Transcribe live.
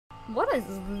What is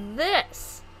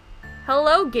this?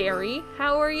 Hello, Gary.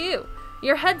 How are you?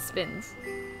 Your head spins.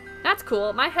 That's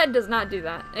cool. My head does not do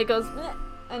that. It goes, bleh,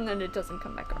 and then it doesn't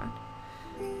come back around.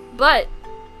 But,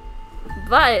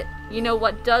 you know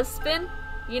what does spin?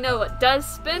 You know what does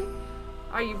spin?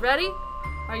 Are you ready?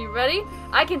 Are you ready?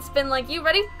 I can spin like you.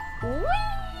 Ready?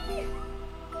 Whee!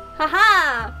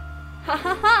 Ha-ha!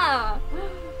 Ha-ha-ha!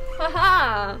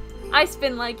 Ha-ha! I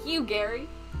spin like you, Gary.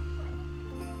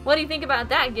 What do you think about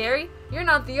that, Gary? You're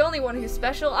not the only one who's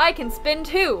special. I can spin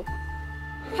too.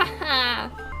 Ha-ha!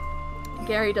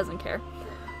 Gary doesn't care.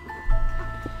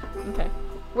 Okay.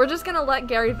 We're just gonna let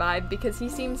Gary vibe because he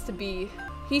seems to be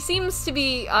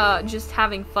just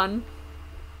having fun.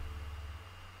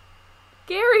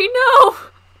 Gary, no!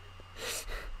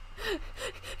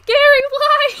 Gary,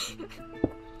 why?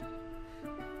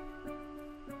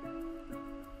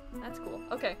 That's cool.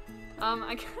 Okay.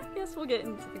 I guess we'll get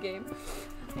into the game.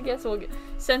 I guess we'll get,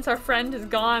 since our friend is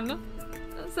gone.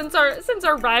 Since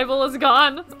our rival is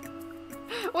gone.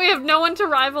 We have no one to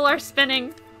rival our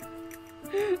spinning.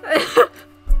 Gary,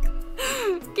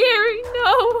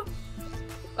 no!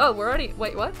 Oh, we're already-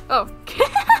 wait, what? Oh.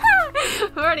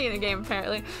 We're already in a game,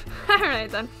 apparently.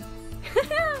 Alright, then.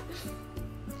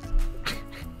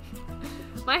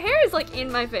 My hair is, like,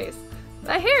 in my face.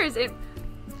 My hair is in-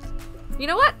 You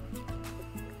know what?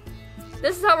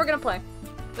 This is how we're gonna play.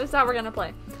 This is how we're gonna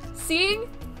play. Seeing?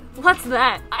 What's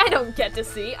that? I don't get to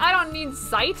see. I don't need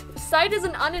sight. Sight is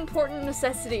an unimportant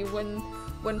necessity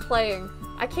when playing.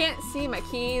 I can't see my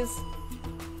keys.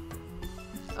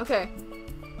 Okay.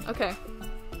 Okay.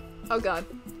 Oh god.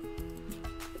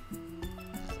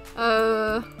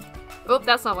 Oh,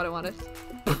 that's not what I wanted.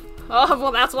 Oh,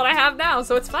 well that's what I have now,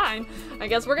 so it's fine. I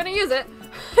guess we're gonna use it.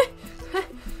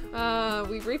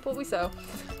 We reap what we sow.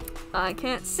 I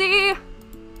can't see.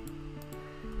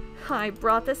 I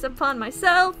brought this upon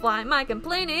myself. Why am I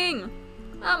complaining?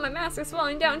 Oh, my mask is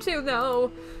falling down too.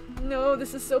 No. No,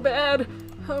 this is so bad.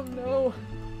 Oh no.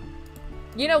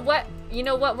 You know what? You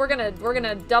know what? We're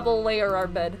gonna double layer our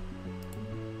bed.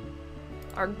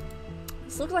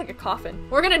 This looks like a coffin.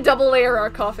 We're gonna double layer our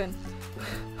coffin.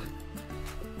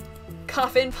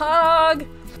 Coffin pog!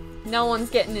 No one's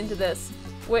getting into this.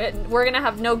 We're gonna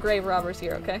have no grave robbers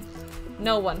here, okay?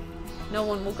 No one. No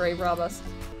one will grave rob us.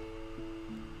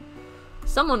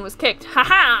 Someone was kicked.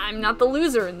 Haha! I'm not the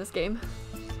loser in this game.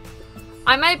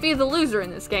 I might be the loser in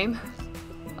this game.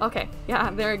 Okay, yeah,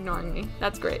 they're ignoring me.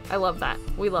 That's great. I love that.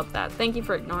 We love that. Thank you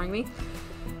for ignoring me.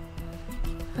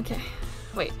 Okay.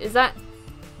 Wait, is that...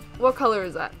 What color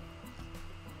is that?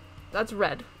 That's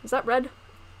red. Is that red?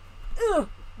 Ugh.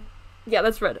 Yeah,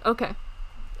 that's red. Okay.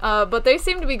 But they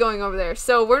seem to be going over there,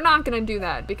 so we're not gonna do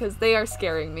that because they are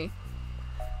scaring me.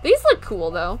 These look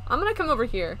cool, though. I'm gonna come over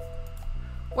here.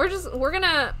 We're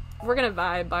gonna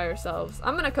vibe by ourselves.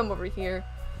 I'm gonna come over here.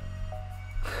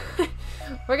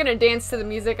 We're gonna dance to the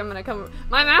music. I'm gonna come.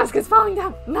 My mask is falling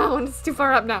down. No, and it's too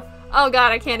far up now. Oh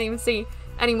god, I can't even see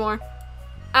anymore.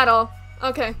 At all.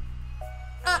 Okay.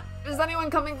 Is anyone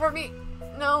coming for me?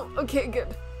 No? Okay,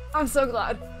 good. I'm so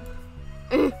glad.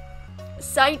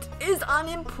 Sight is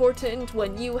unimportant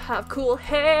when you have cool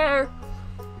hair.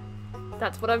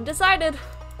 That's what I've decided.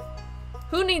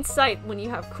 Who needs sight when you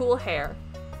have cool hair?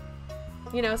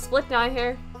 You know, split dye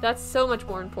hair, that's so much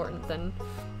more important than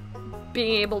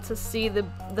being able to see the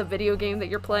video game that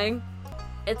you're playing.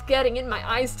 It's getting in my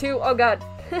eyes too. Oh god.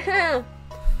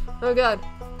 Oh god.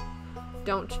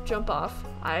 Don't jump off.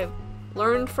 I've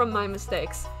learned from my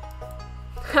mistakes.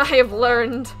 I have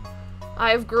learned.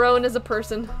 I have grown as a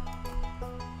person.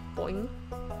 Boing.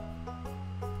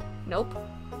 Nope.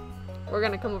 We're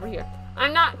gonna come over here.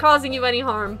 I'm not causing you any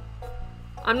harm.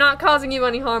 I'm not causing you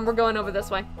any harm. We're going over this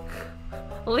way.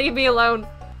 Leave me alone.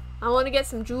 I want to get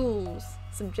some jewels.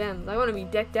 Some gems. I want to be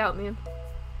decked out, man.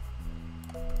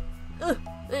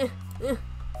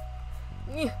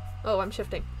 Oh, I'm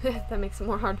shifting. That makes it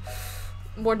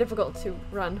more difficult to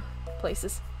run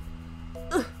places.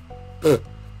 Oh,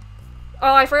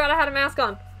 I forgot I had a mask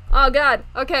on. Oh god.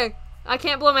 Okay. I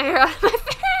can't blow my hair out of my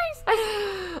face.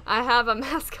 I have a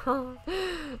mask on.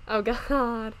 Oh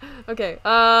god. Okay.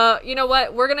 You know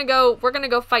what? We're gonna go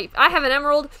fight. I have an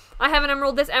emerald.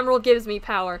 This emerald gives me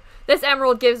power. This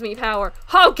emerald gives me power.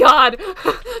 Oh god.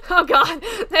 Oh god.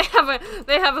 They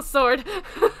have a sword.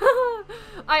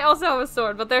 I also have a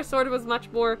sword, but their sword was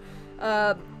much more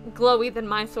glowy than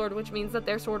my sword, which means that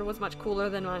their sword was much cooler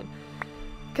than mine.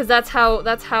 Cause that's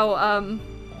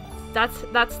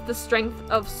the strength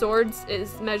of swords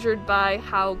is measured by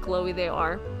how glowy they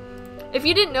are. If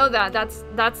you didn't know that,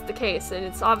 that's the case, and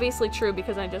it's obviously true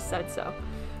because I just said so.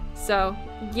 So,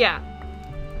 yeah.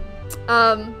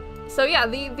 So yeah,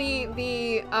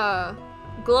 the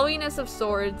glowiness of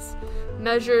swords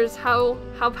measures how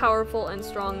powerful and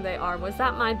strong they are. Was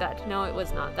that my bed? No, it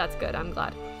was not. That's good. I'm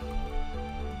glad.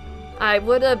 I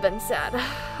would have been sad.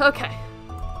 Okay.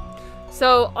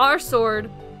 So our sword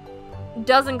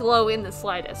doesn't glow in the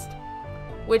slightest,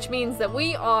 which means that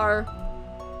we are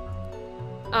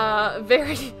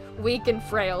very weak and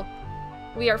frail.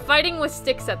 We are fighting with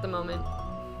sticks at the moment.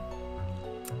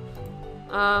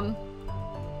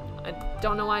 I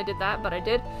don't know why I did that, but I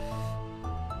did.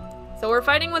 So we're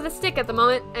fighting with a stick at the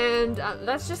moment, and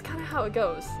that's just kind of how it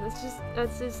goes.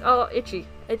 That's just, oh, itchy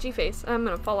face. I'm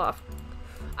gonna fall off.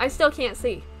 I still can't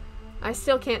see. I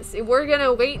still can't see. We're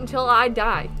gonna wait until I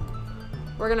die.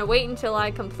 We're gonna wait until I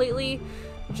completely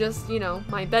just, you know,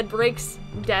 my bed breaks,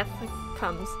 death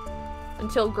comes.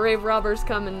 Until grave robbers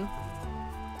come and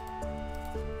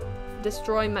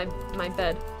destroy my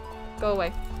bed. Go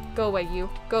away. Go away, you.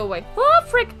 Go away. Oh,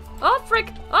 frick! Oh,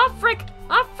 frick! Oh, frick!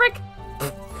 Oh, frick!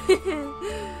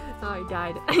 Oh, I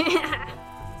died.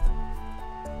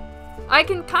 I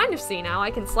can kind of see now. I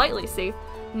can slightly see.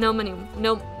 No money.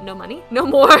 No money? No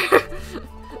more.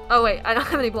 Oh, wait. I don't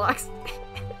have any blocks.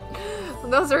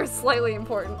 Those are slightly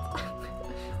important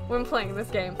when playing this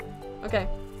game. Okay.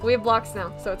 We have blocks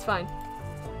now, so it's fine.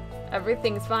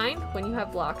 Everything's fine when you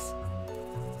have blocks.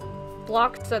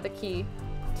 Blocks are the key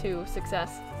to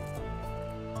success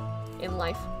in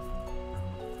life.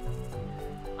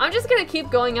 I'm just gonna keep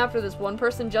going after this one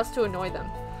person just to annoy them.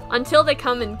 Until they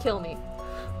come and kill me.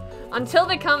 Until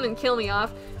they come and kill me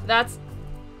off. That's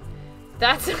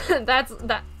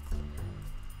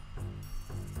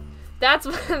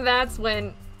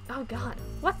when, oh god.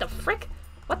 What the frick?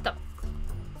 What the?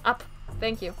 Up.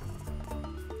 Thank you.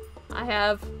 I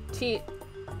have tea.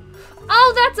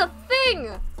 Oh, that's a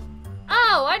thing!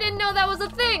 Oh, I didn't know that was a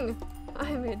thing!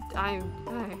 I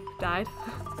died.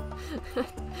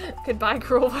 Goodbye,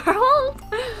 cruel world.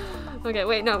 Okay,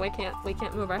 wait, no, we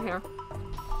can't move our hair.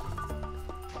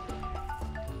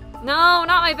 No,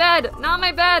 not my bed! Not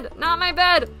my bed! Not my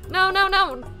bed! No, no,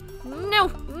 no! No!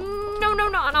 No, no,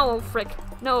 no, no, frick.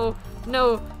 No,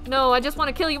 no, no, I just want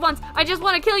to kill you once! I just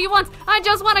want to kill you once! I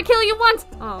just want to kill you once!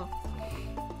 Oh.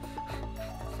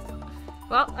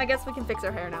 Well, I guess we can fix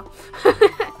our hair now.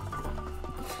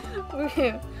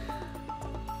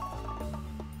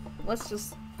 Let's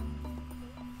just...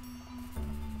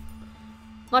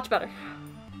 Much better.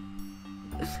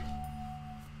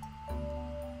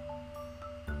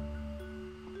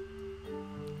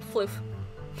 Floof.